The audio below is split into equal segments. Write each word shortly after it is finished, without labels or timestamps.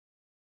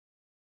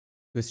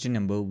Question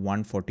number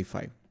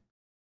 145.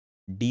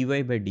 dy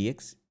by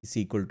dx is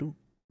equal to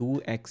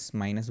 2x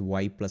minus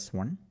y plus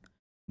 1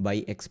 by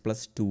x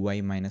plus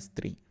 2y minus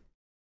 3.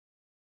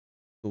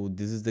 So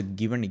this is the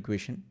given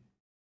equation.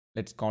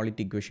 Let's call it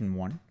equation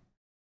 1.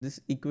 This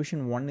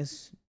equation 1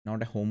 is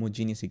not a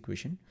homogeneous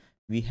equation.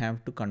 We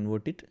have to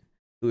convert it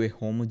to a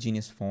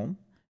homogeneous form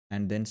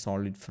and then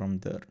solve it from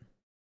there.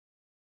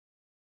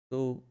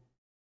 So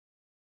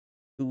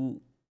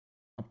to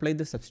apply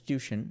the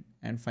substitution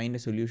and find a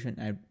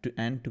solution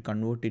and to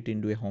convert it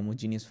into a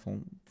homogeneous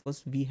form,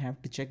 first we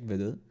have to check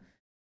whether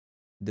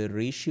the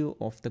ratio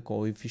of the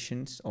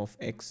coefficients of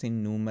x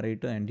in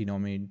numerator and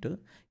denominator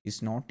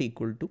is not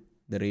equal to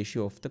the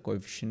ratio of the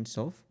coefficients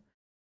of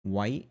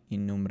y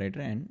in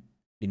numerator and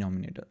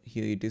denominator.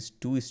 Here it is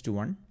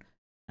 2:1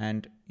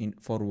 and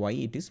for y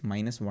it is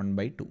minus 1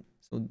 by 2.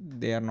 So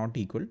they are not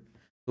equal.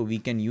 So we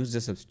can use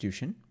the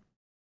substitution.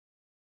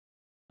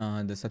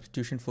 The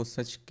substitution for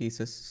such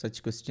cases,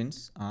 such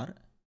questions are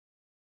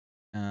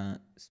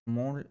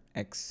small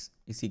x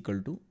is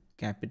equal to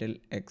capital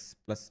X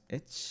plus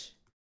h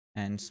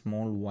and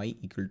small y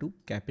equal to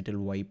capital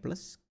Y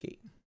plus k.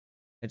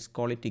 Let's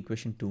call it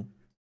equation 2.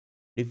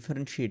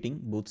 Differentiating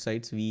both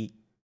sides, we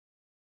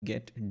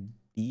get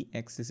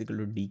dx is equal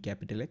to d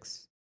capital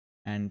X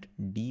and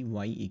dy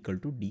equal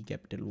to d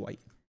capital Y.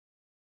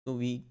 So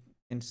we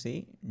can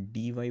say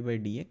dy by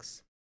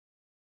dx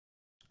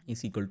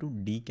is equal to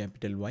d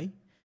capital Y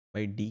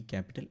by d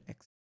capital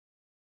X.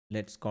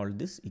 Let's call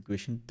this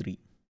equation 3.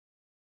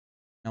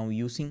 Now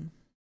using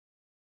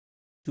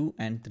 2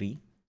 and 3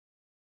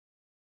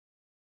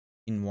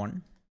 in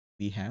 1,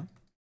 we have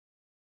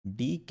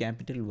d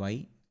capital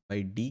Y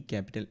by d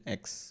capital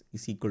X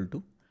is equal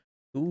to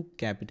 2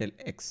 capital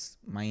X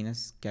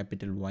minus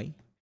capital Y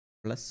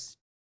plus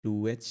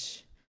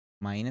 2h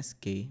minus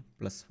k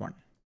plus 1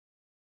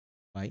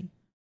 by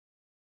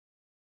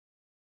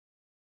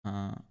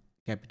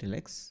capital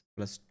X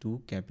plus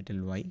 2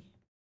 capital Y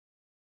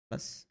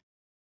plus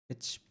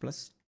h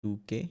plus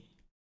 2k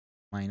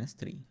minus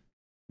 3.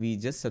 We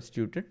just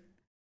substituted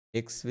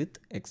x with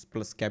x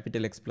plus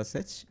capital X plus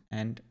h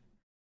and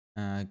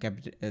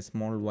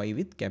small y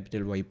with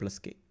capital Y plus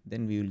k.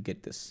 Then we will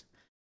get this.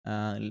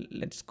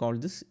 Let's call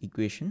this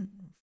equation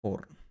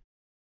 4.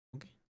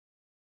 Okay.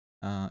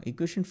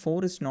 Equation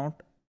 4 is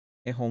not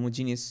a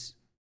homogeneous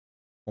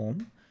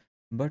form,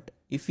 but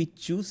if we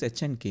choose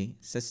h and k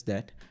such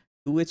that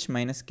 2h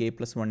minus k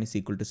plus 1 is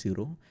equal to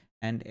 0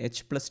 and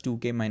h plus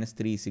 2k minus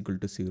 3 is equal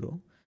to 0,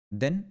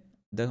 then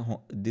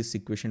this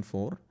equation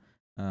 4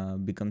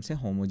 becomes a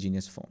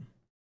homogeneous form.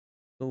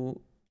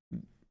 So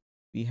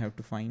we have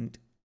to find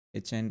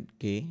h and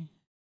k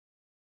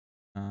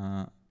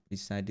which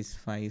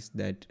satisfies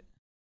that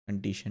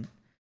condition,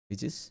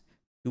 which is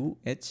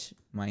 2h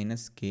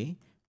minus k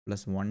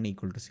plus 1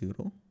 equal to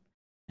 0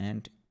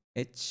 and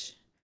h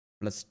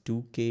plus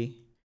 2k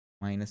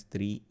minus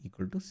 3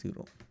 equal to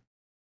 0.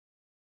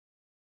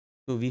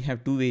 So we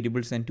have two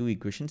variables and two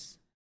equations.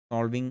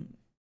 Solving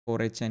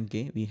for h and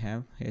k, we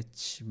have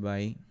h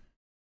by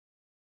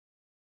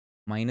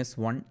minus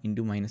 1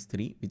 into minus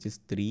 3, which is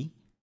 3,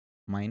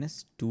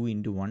 minus 2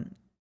 into 1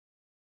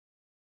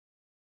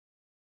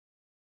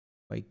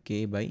 by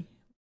k by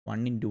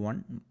 1 into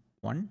 1,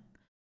 1,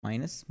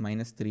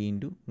 minus 3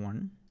 into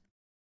 1,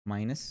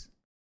 minus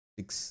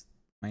 6,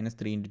 minus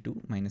 3 into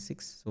 2, minus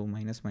 6. So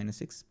minus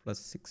 6 plus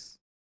 6.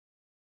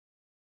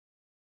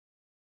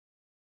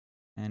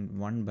 And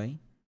 1 by,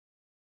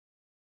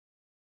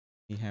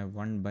 we have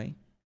 1 by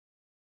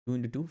 2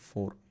 into 2,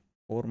 4.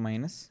 4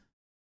 minus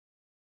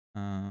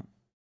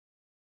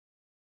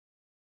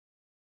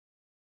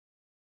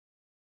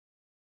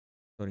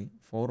sorry,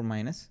 4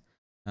 minus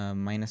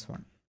minus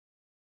 1.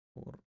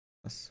 4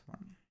 plus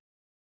 1.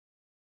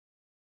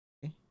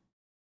 Okay.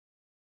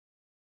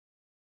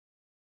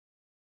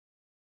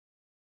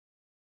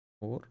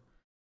 4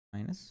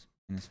 minus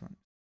 1.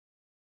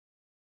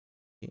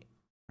 Okay.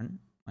 1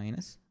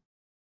 minus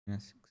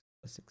 6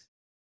 plus 6.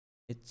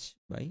 H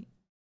by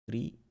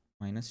 3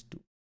 minus 2.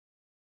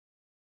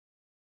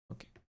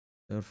 Okay.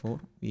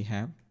 Therefore, we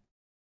have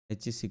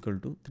h is equal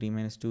to 3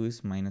 minus 2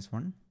 is minus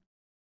 1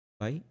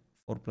 by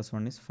 4 plus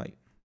 1 is 5.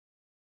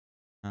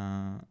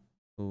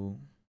 So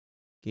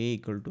k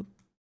equal to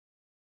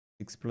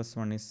 6 plus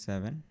 1 is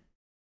 7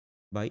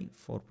 by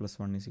 4 plus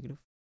 1 is equal to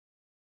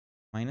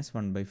minus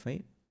 1 by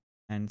 5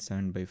 and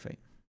 7 by 5.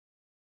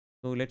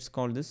 So let's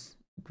call this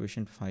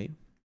equation 5.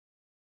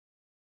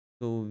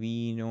 So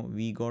we know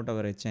we got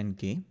our h and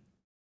k.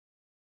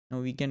 Now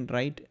we can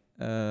write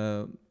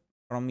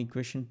from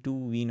equation 2,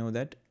 we know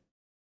that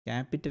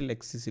capital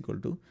X is equal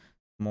to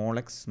small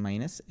x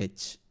minus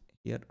h,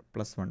 here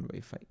plus 1 by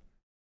 5.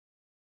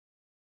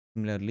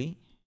 Similarly,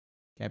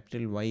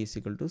 capital Y is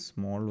equal to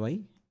small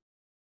y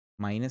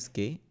minus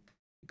k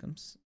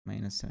becomes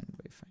minus 7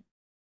 by 5.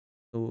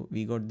 So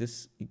we got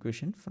this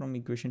equation from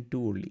equation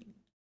 2 only.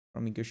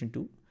 From equation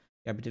 2,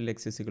 capital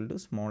X is equal to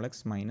small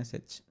x minus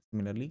h.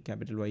 Similarly,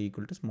 capital Y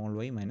equal to small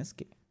y minus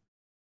k.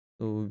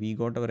 So we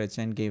got our h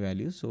and k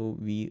value. So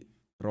we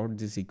wrote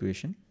this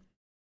equation.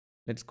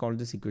 let's call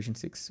this equation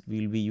 6.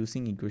 We'll be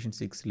using equation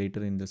 6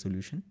 later in the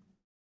solution.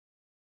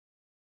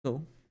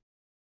 So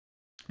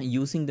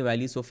using the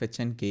values of h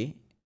and k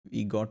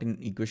we got in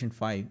equation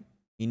 5,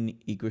 in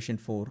equation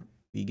 4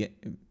 we get,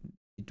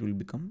 it will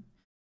become,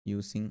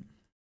 using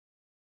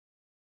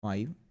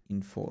 5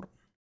 in 4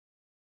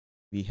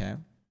 we have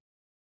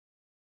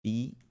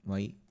dy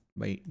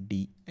by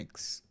dx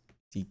is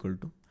equal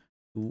to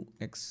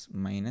 2x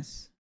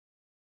minus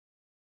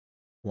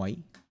y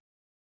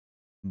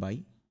by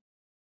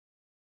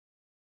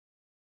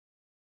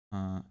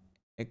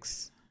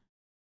x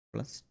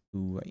plus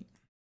 2y.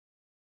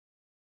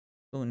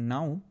 So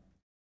now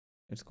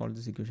let's call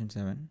this equation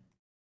 7.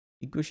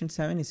 Equation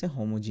 7 is a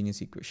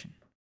homogeneous equation,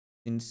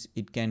 since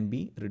it can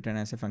be written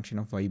as a function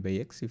of y by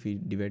x. If we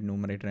divide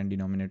numerator and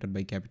denominator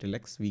by capital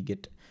X, we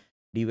get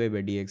dy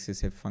by dx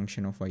is a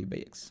function of y by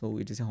x. So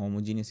it is a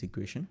homogeneous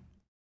equation.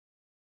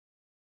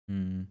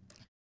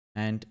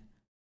 And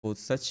for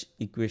such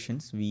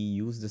equations, we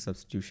use the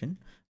substitution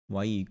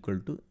y equal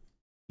to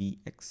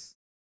bx.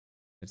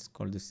 Let's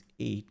call this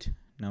 8.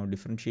 Now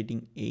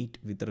differentiating 8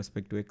 with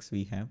respect to x,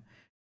 we have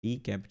d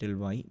capital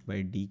Y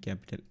by d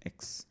capital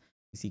X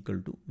is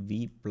equal to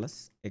v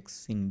plus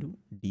x into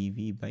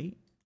dv by,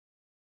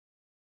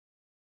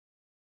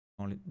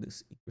 call it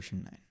this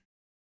equation 9.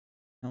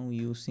 Now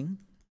using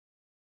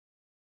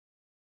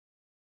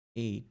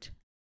 8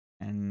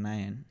 and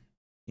 9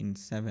 in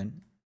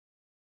 7,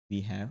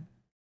 we have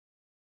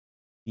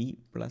v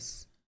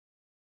plus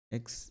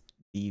x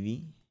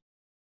dv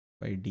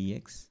by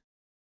dx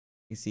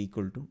is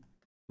equal to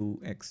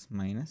 2x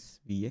minus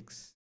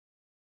vx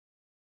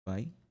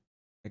by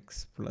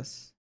x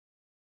plus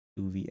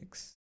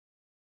 2vx.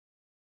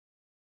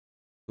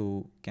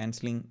 So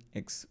cancelling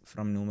x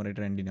from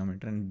numerator and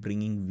denominator and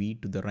bringing v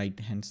to the right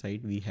hand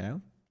side, we have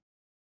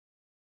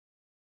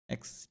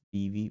x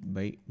dv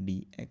by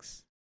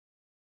dx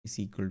is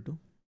equal to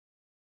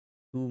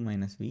 2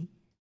 minus v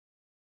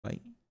by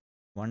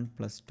 1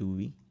 plus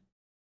 2v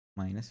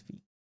minus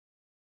v.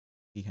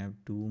 We have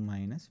 2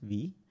 minus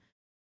v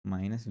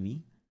minus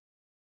v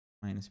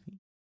minus v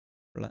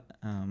plus,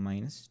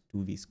 minus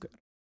 2v square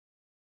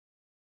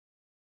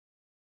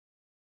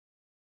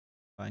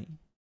by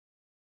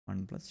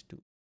 1 plus 2.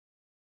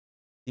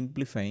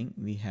 Simplifying,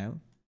 we have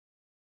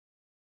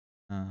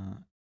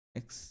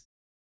x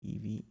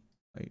dv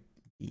by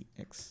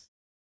dx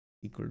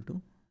equal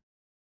to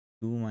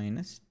 2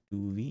 minus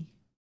 2v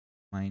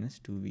minus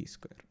 2v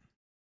square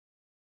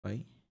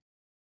by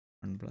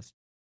 1 plus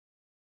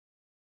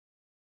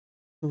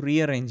 2. So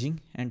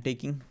rearranging and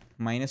taking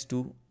minus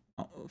 2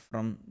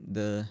 from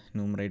the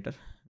numerator,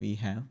 we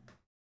have,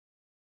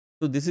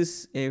 so this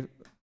is a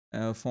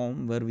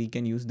form where we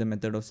can use the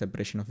method of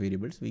separation of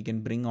variables. We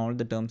can bring all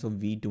the terms of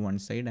v to one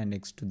side and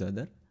x to the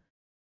other.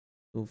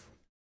 So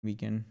we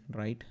can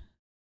write,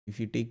 if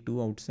you take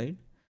 2 outside,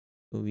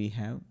 so we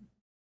have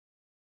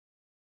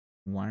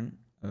 1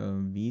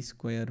 v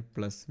square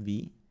plus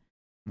v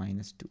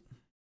minus 2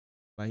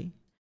 by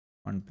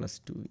 1 plus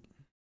 2v.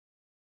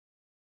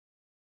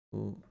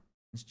 So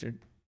instead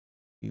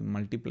we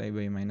multiply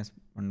by minus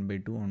 1 by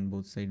 2 on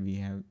both sides, we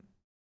have,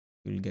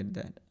 we will get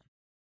that.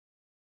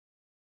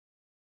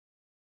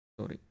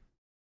 Sorry,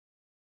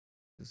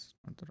 this is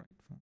not the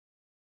right form.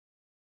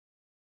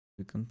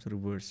 It becomes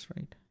reverse,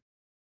 right?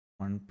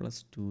 1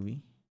 plus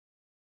 2v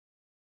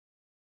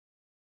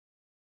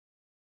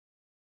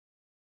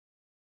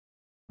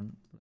plus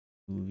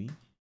 2v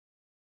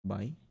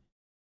by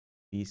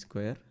v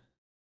square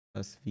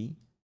plus v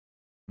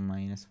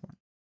minus 1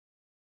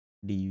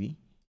 dv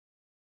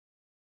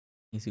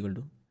is equal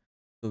to,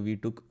 so we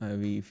took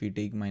if we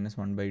take minus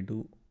 1 by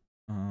 2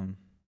 on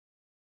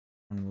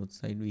both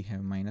sides, we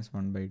have minus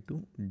 1 by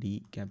 2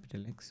 d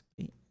capital X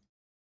by,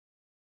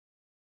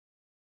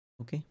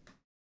 okay.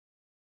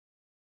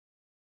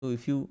 So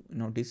if you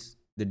notice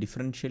the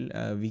differential,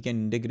 we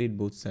can integrate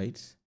both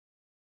sides.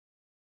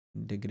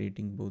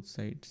 Integrating both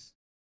sides,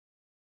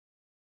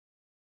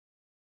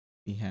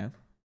 we have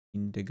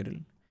integral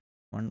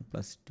 1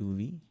 plus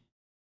 2v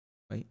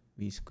by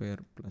v square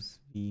plus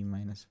v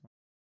minus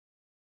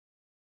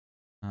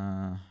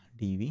 1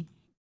 dv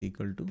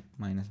equal to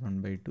minus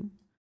 1 by 2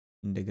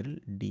 integral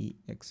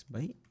dx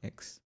by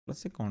x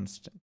plus a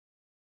constant.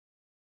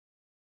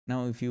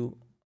 Now if you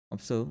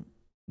observe,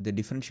 the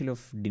differential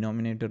of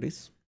denominator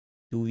is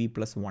 2v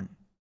plus 1,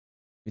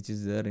 which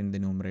is there in the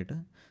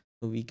numerator.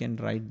 So we can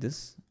write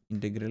this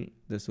integral,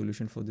 the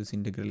solution for this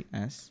integral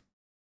as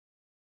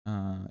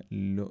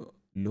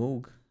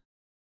log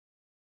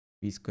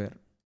v square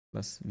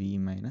plus v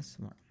minus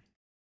 1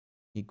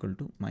 equal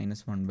to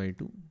minus 1 by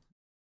 2.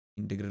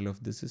 Integral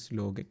of this is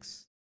log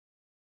x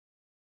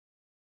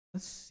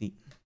plus c.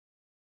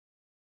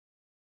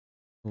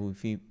 So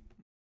if we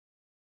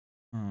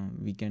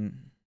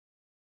can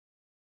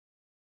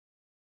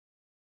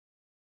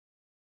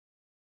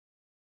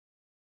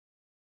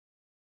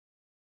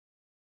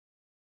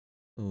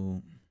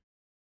so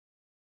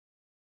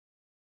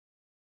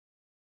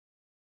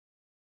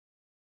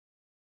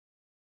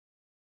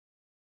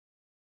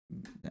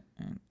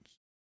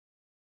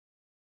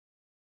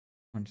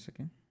One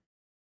second.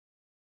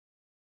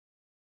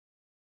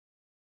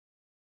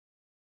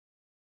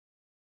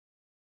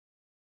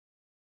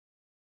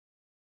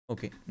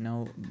 Okay,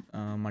 now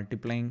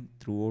multiplying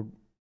throughout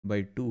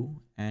by 2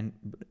 and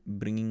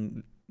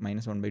bringing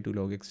minus 1 by 2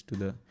 log x to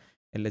the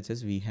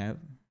LHS, we have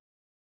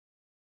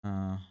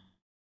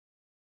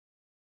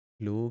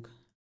log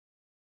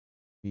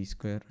v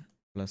square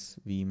plus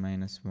v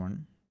minus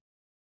 1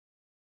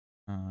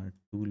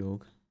 2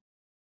 log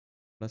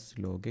plus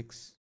log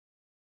x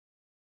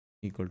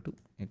equal to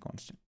a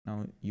constant.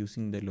 Now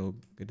using the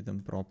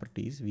logarithm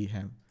properties, we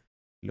have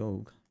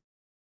log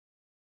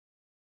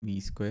v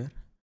square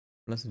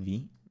plus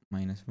v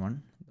minus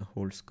 1 the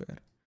whole square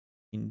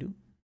into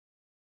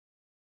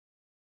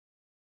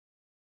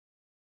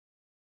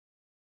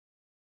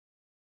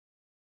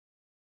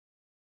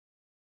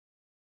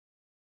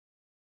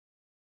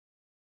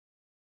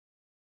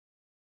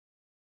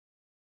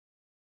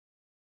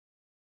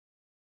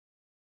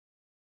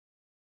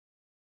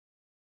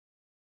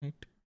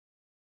right.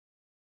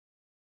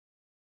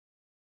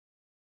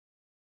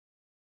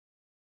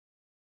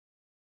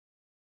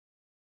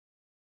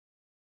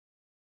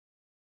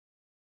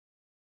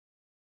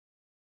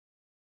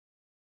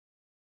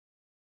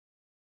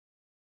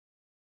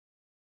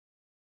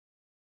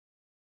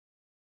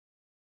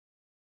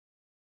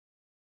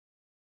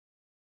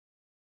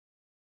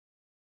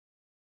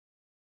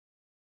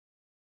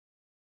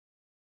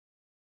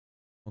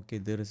 Okay,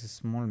 there is a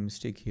small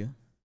mistake here.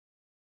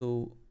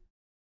 So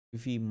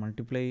if we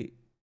multiply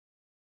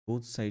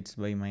both sides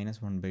by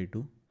minus 1 by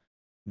 2,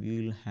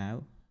 we will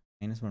have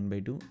minus 1 by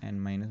 2 and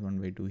minus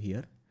 1 by 2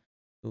 here.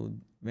 So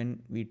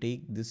when we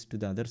take this to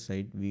the other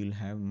side, we will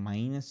have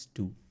minus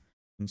 2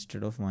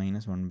 instead of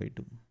minus 1 by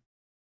 2.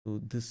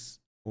 So this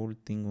whole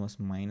thing was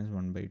minus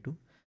 1 by 2.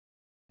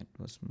 That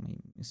was my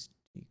mistake.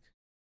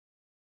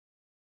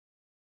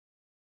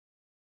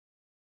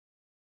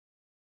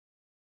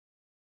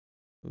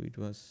 So it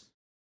was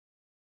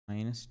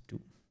minus 2.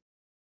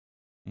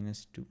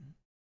 Minus 2.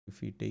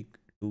 If we take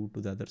 2 to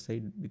the other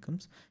side, it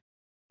becomes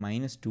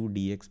minus 2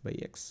 dx by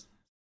x.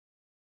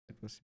 That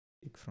was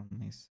a mistake from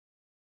my side.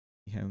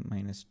 We have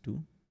minus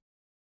 2.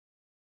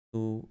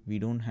 So we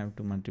don't have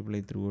to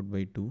multiply throughout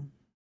by 2.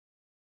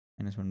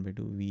 Minus 1 by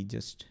 2. We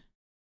just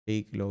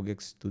take log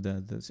x to the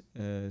others.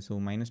 So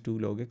minus 2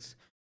 log x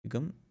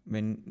become,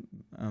 when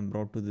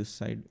brought to this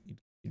side,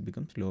 it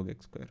becomes log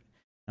x square.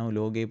 Now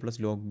log a plus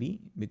log b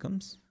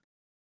becomes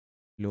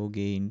log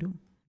a into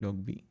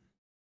log b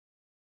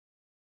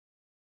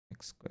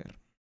x square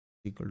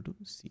equal to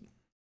c,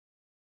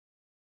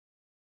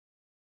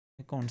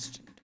 a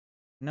constant.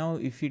 Now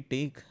if we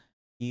take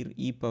here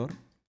e power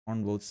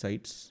on both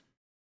sides,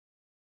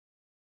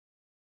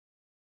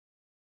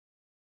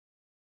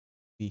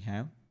 we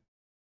have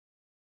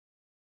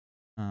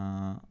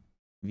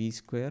v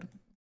square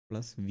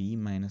plus v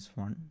minus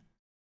 1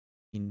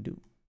 into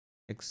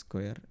x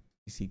square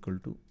is equal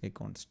to a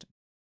constant.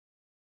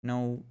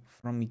 Now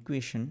from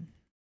equation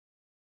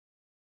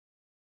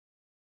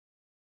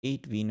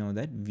 8, we know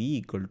that v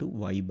equal to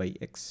y by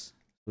x.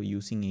 So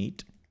using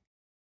 8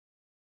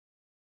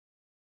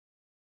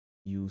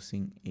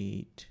 using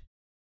 8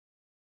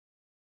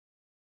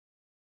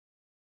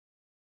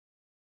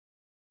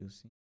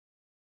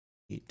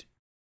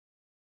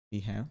 we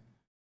have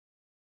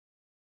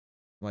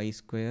y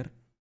square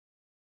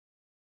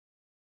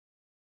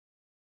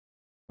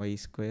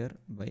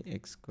by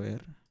x square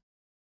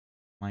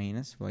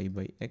minus y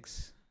by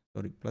x,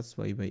 sorry, plus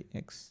y by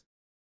x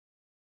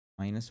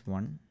minus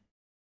 1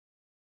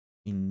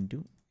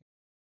 into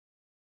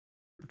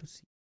to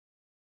c.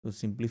 So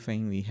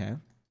simplifying, we have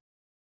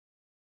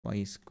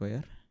y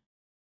square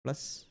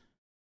plus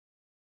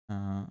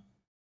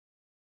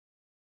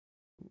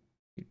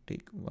we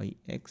take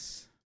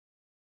yx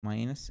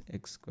minus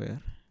x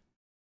square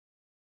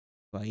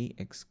by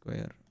x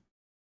square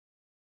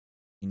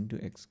into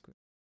x square.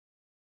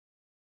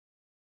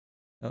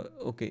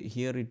 Okay,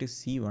 here it is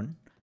c1,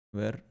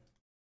 where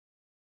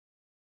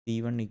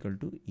c1 equal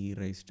to e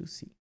raised to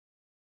c,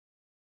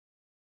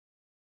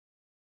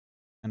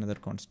 another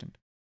constant.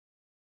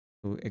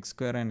 So x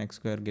square and x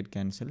square get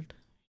cancelled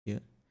here.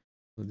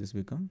 So this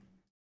become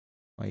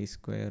y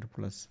square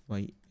plus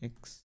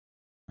yx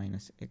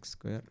minus x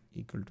square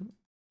equal to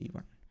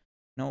c1.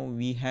 Now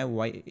we have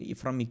y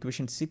from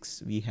equation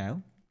 6. We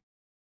have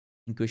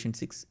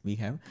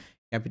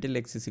capital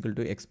X is equal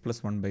to x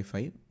plus 1 by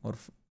 5, or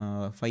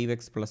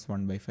 5x plus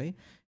 1 by 5.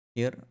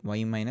 Here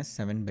y minus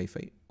 7 by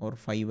 5, or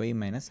 5y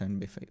minus 7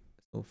 by 5.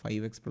 So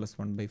 5x plus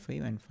 1 by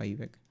 5 and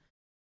 5x.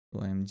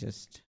 So I am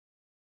just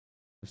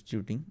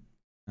substituting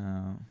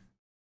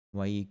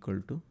y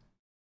equal to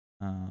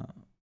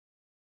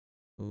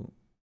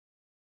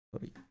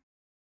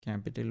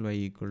capital Y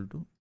equal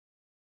to,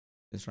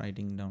 just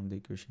writing down the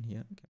equation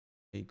here,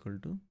 y equal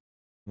to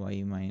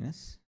y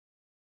minus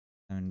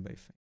 7 by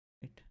 5,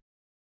 right?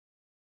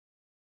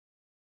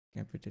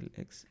 Capital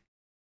X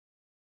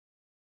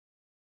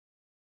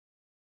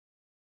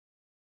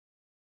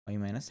y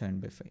minus 7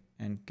 by 5,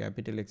 and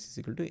capital X is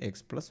equal to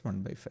x plus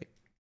 1 by 5.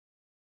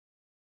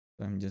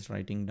 So I'm just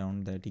writing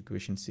down that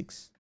equation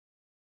 6,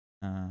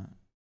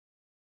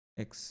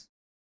 x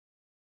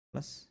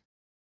plus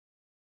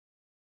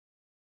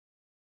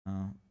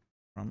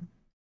from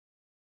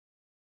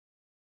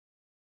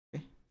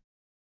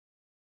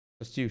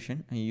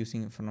substitution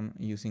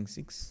using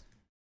 6,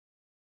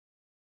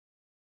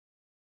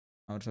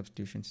 our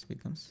substitutions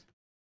becomes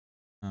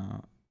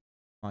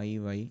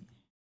 5y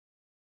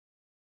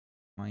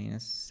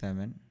minus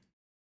 7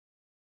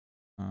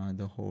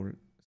 the whole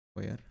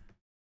square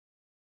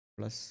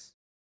plus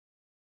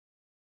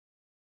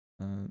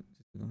 5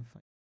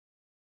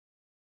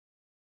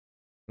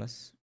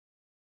 plus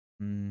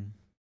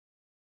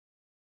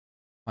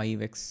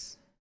 5x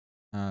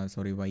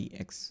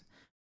yx,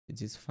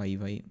 which is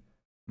 5y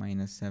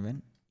minus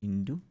 7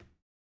 into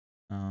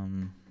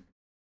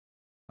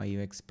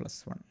 5x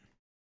plus 1.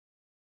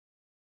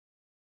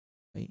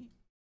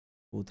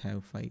 Both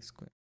have 5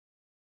 square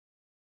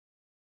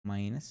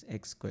minus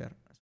x square,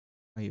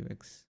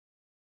 5x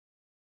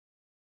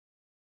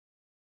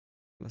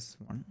plus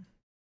 1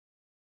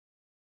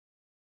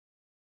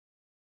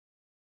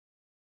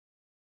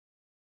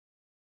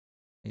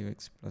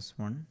 5x plus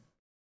 1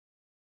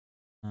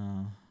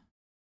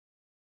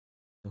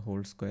 the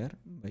whole square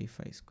by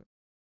 5 square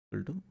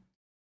equal to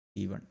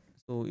E1.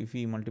 So if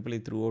we multiply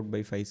throughout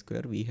by 5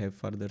 square, we have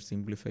further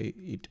simplify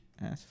it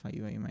as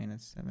 5y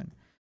minus 7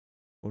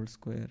 whole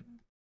square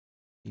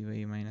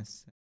 5y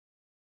minus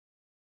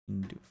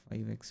 7 into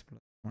 5x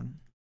plus 1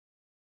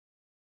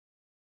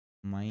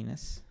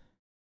 minus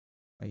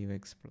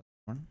 5x plus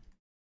 1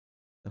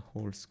 the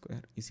whole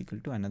square is equal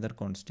to another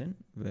constant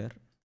where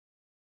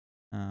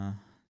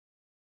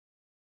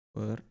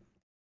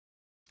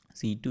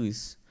C2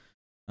 is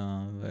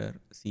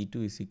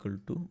equal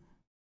to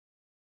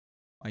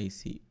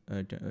IC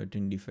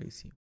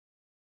 25C.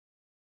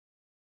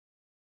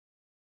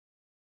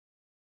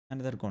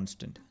 Another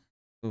constant.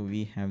 So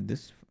we have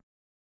this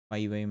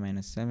 5y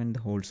minus 7 the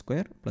whole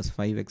square plus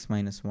 5x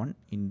minus 1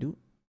 into,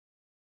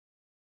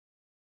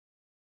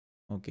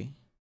 okay,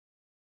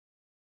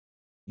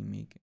 we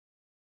make it.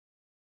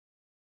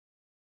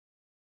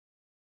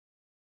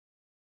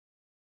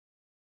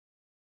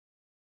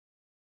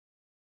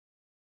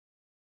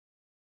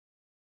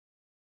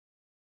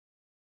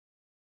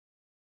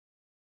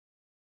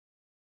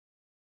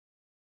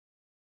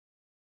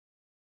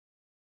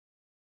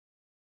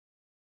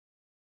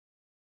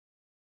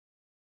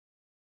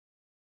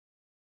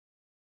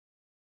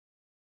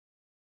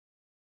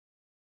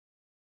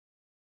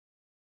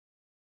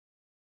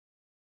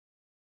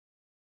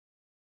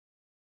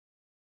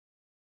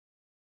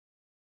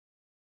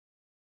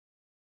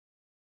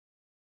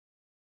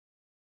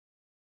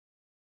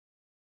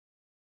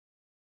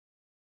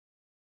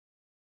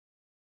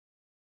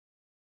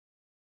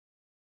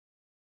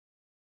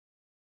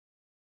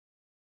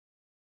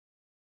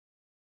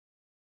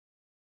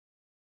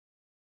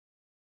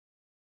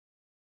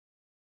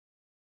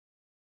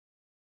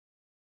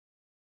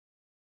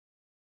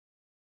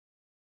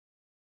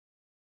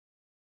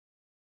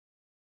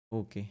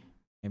 Okay,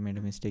 I made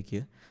a mistake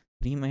here.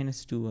 3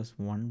 minus 2 was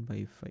 1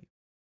 by 5.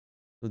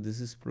 So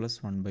this is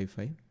plus 1 by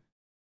 5.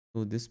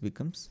 So this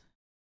becomes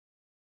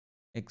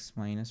x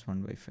minus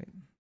 1 by 5.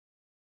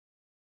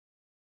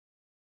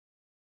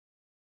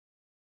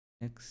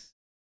 X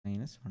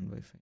minus 1 by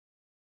 5.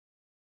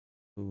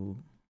 So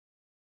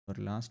our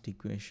last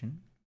equation,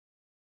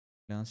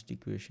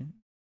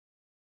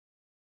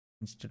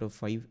 instead of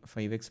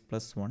 5x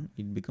plus 1,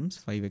 it becomes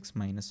 5x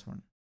minus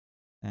 1.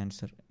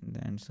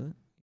 The answer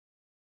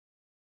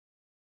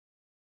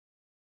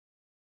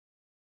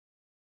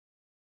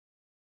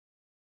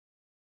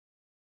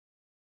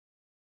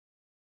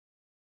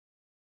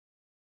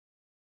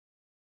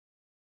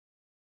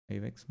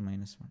 5x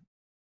minus 1.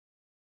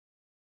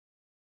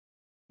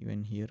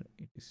 Even here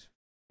it is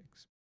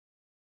x.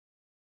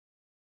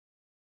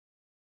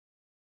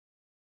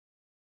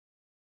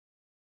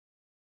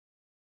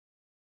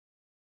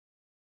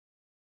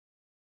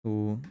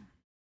 So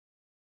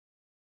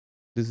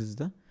this is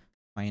the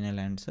final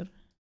answer.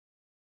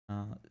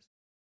 2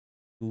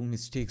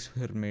 mistakes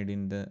were made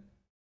in the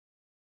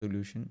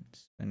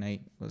solutions when I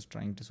was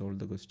trying to solve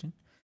the question.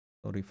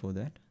 Sorry for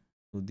that.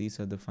 So these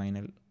are the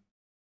final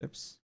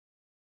steps.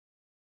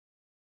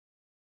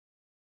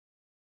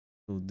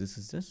 So this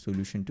is the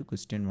solution to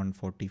question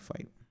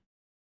 145.